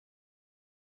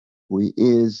 who He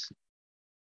is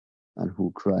and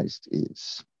who Christ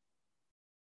is.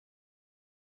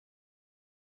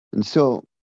 And so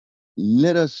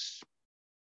let us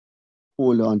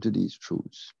hold on to these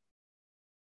truths.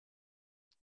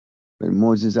 When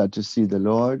Moses had to see the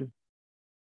Lord,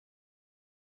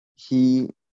 he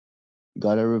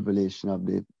got a revelation of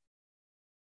the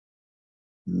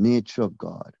nature of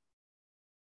God.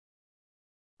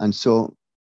 And so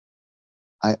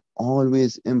I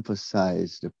always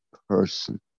emphasize the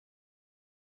person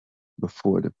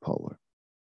before the power,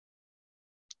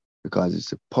 because it's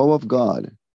the power of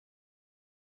God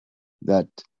that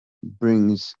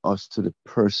brings us to the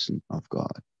person of God.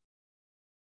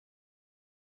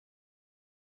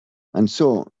 And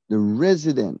so the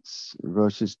residents,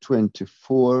 verses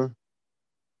 24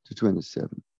 to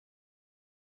 27,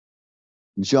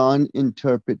 John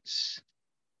interprets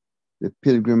the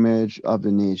pilgrimage of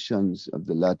the nations of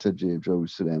the latter day of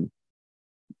Jerusalem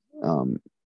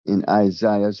in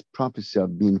Isaiah's prophecy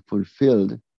of being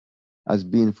fulfilled as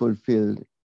being fulfilled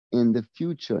in the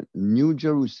future New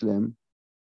Jerusalem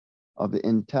of the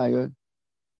entire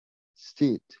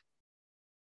state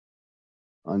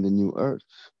on the new earth.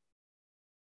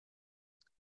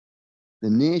 The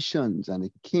nations and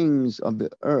the kings of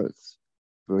the earth,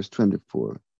 verse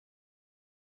 24,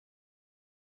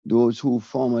 those who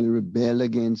formerly rebelled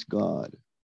against God,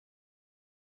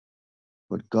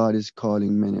 but God is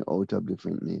calling many out of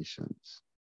different nations.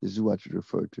 This is what you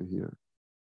refer to here.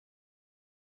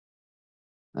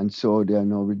 And so they are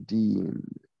now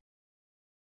redeemed.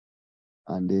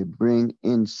 And they bring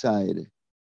inside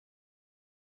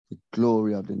the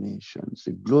glory of the nations.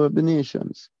 The glory of the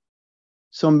nations.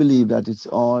 Some believe that it's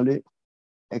all the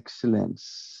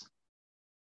excellence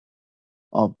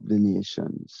of the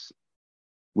nations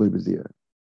will be there.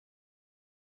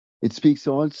 It speaks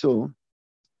also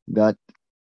that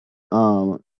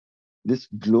this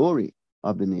glory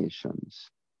of the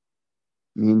nations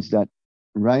means that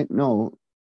right now,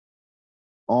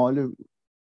 all the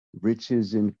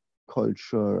riches in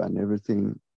culture and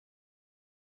everything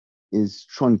is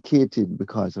truncated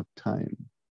because of time,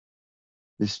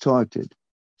 distorted.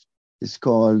 It's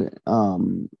called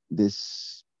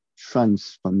this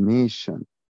transformation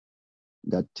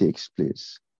that takes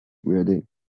place, where the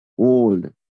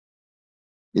old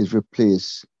is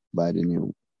replaced by the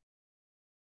new.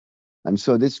 And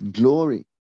so this glory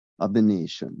of the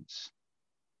nations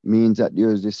means that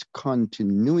there is this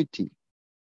continuity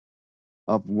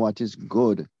of what is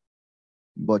good,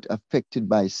 but affected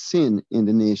by sin in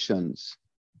the nations.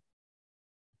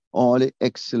 All the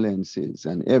excellencies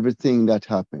and everything that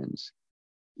happens,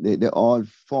 they all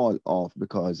fall off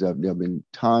because they've been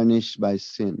tarnished by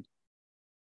sin.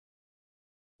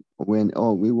 When,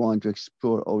 we want to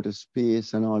explore outer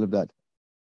space and all of that.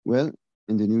 Well,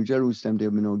 in the New Jerusalem, there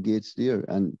will be no gates there.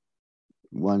 And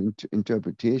one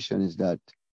interpretation is that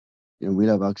we'll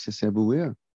have access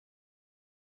everywhere.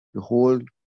 The whole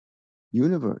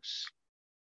universe,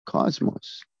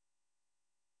 cosmos.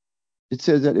 It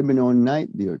says that there will be no night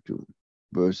there too.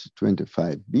 Verse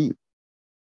 25b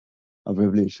of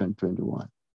Revelation 21.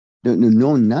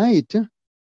 No night.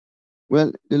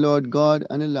 Well, the Lord God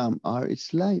and the Lamb are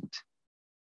its light.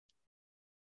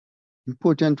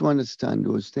 Important to understand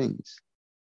those things.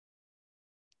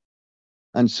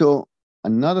 And so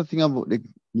another thing about the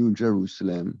New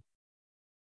Jerusalem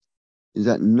is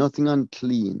that nothing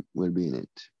unclean will be in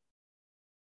it.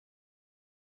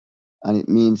 And it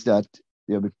means that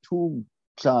there will be two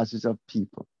classes of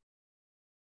people.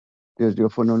 There's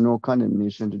therefore no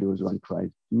condemnation to those who are in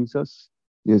Christ Jesus.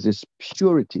 There's this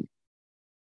purity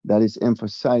that is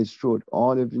emphasized throughout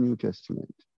all of the New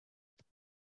Testament.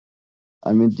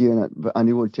 And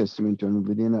the Old Testament,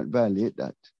 we did not violate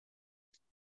that.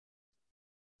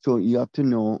 So you have to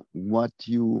know what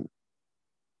you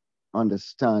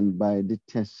understand by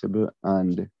detestable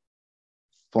and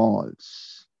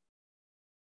false,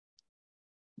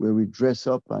 where we dress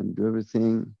up and do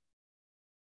everything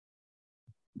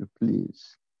to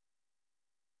please.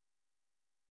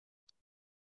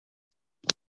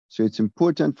 So it's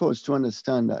important for us to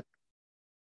understand that.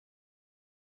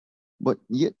 But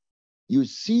yet you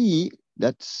see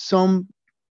that some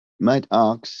might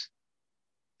ask,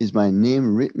 is my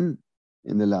name written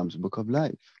in the Lamb's Book of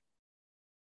Life?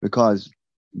 Because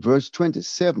verse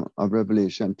 27 of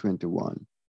Revelation 21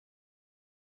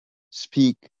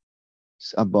 speaks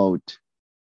about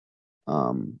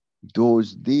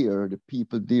those there, the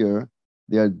people there.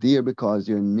 They are there because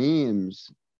their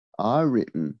names are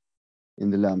written in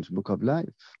the Lamb's Book of Life.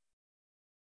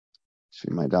 So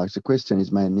you might ask the question,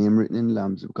 is my name written in the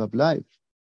Lamb's Book of Life?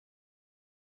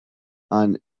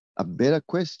 And a better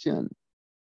question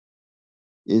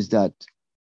is that,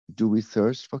 do we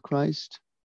thirst for Christ?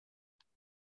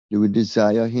 Do we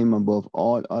desire him above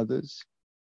all others?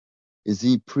 Is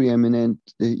he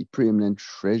the preeminent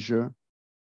treasure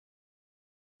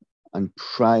and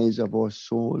prize of our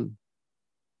soul?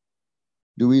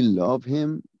 Do we love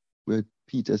him? Where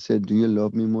Peter said, do you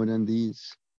love me more than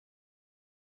these?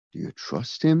 Do you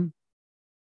trust him?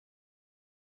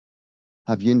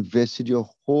 Have you invested your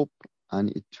hope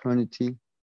and eternity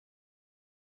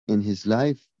in his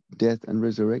life, death, and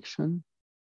resurrection?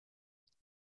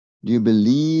 Do you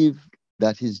believe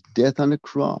that his death on the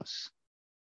cross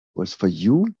was for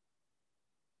you,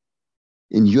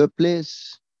 in your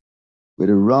place, where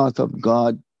the wrath of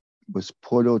God was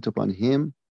poured out upon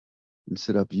him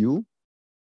instead of you?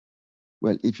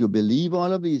 Well, if you believe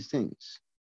all of these things,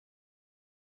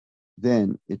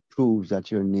 then it proves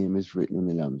that your name is written in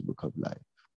the Lamb's Book of Life.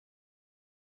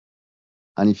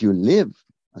 And if you live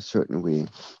a certain way,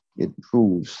 it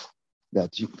proves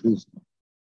that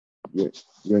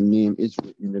your name is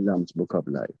written in the Lamb's Book of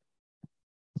Life.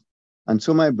 And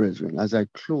so, my brethren, as I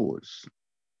close,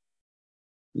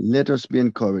 let us be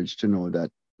encouraged to know that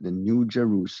the New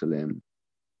Jerusalem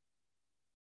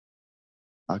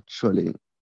actually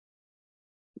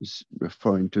is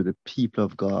referring to the people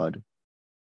of God,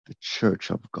 the church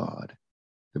of God,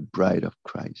 the bride of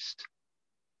Christ.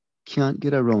 Can't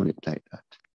get around it like that.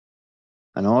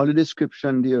 And all the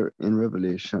description there in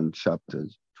Revelation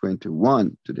chapters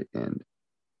 21 to the end,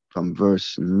 from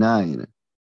verse 9,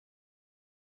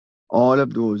 all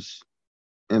of those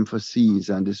emphases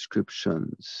and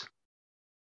descriptions,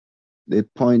 they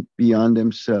point beyond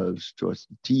themselves to a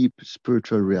deep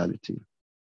spiritual reality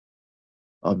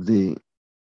of the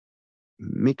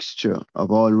mixture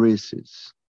of all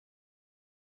races,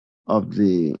 of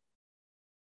the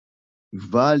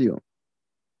value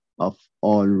of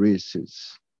all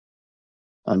races,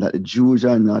 and that the Jews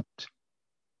are not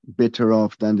better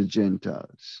off than the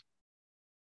Gentiles.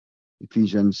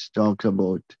 Ephesians talks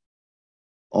about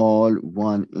all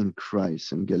one in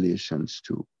Christ in Galatians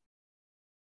 2.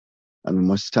 And we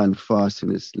must stand fast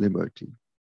in this liberty.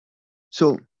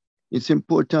 So it's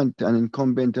important and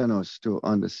incumbent on us to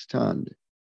understand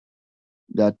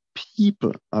that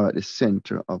people are at the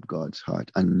center of God's heart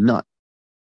and not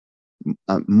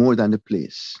more than the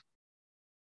place.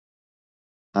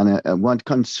 And what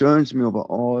concerns me over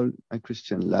all my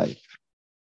Christian life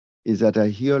is that I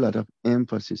hear a lot of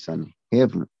emphasis on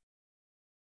heaven,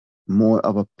 more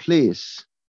of a place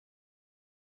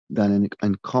than an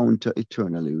encounter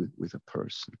eternally with a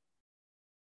person.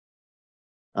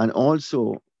 And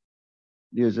also,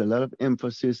 there's a lot of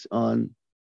emphasis on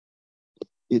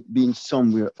it being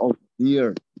somewhere out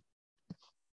there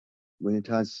when it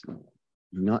has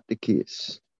not the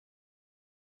case.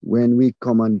 When we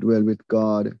come and dwell with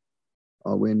God,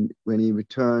 or when he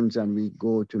returns and we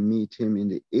go to meet him in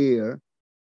the air,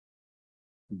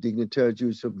 dignitaries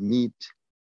used to meet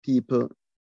people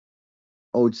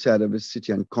outside of the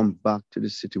city and come back to the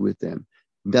city with them.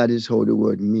 That is how the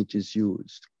word meet is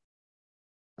used.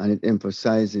 And it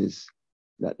emphasizes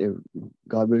that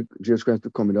God will, Jesus Christ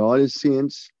will come with all his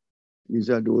saints. These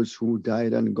are those who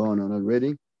died and gone on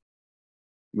already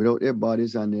without their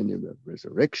bodies, and then the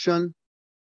resurrection.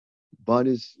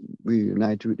 Bodies we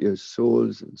unite with their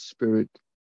souls and spirit.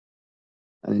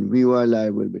 And we who are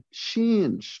alive will be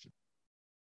changed.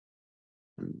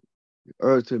 And the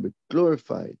earth will be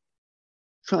glorified,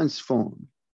 transformed.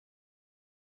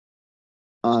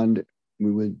 And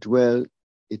we will dwell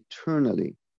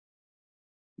eternally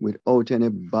without any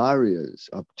barriers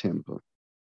of temple,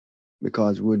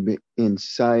 because we'll be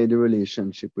inside the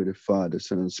relationship with the Father,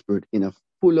 Son, and Spirit in a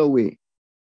fuller way.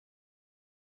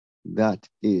 That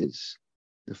is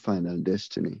the final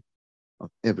destiny of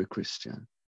every Christian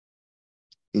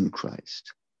in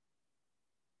Christ.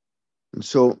 And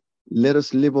so let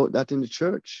us live out that in the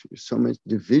church. There's so much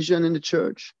division in the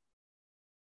church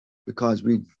because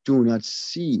we do not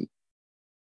see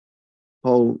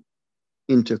how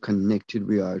interconnected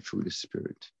we are through the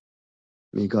Spirit.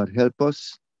 May God help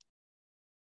us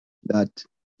that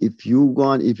if you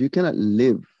cannot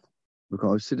live,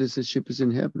 because citizenship is in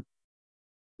heaven,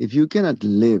 if you cannot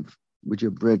live with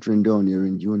your brethren down here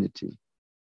in unity,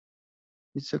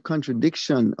 it's a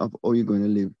contradiction of how you're going to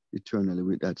live eternally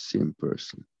with that same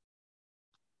person.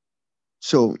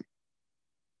 So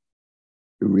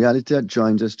the reality that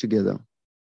joins us together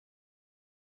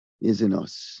is in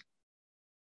us.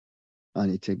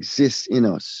 And it exists in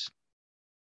us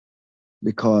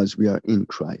because we are in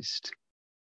Christ.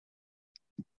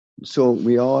 So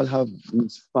we all have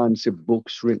these fancy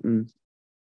books written,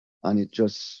 and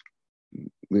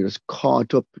we're just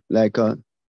caught up with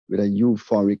a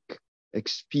euphoric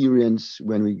experience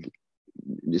when we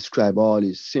describe all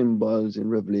these symbols in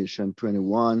Revelation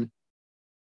 21,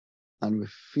 and we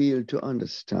fail to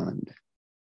understand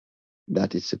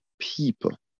that it's a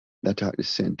people that are at the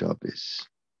center of this.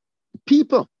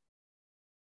 People.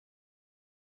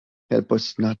 Help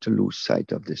us not to lose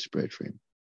sight of this, brethren.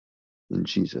 In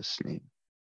Jesus' name.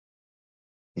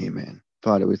 Amen.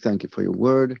 Father, we thank you for your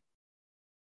word.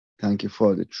 Thank you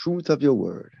for the truth of your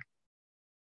word,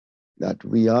 that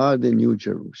we are the New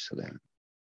Jerusalem,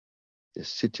 the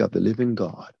city of the living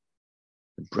God,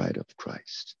 the bride of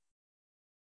Christ.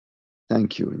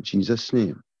 Thank you in Jesus'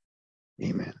 name.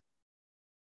 Amen.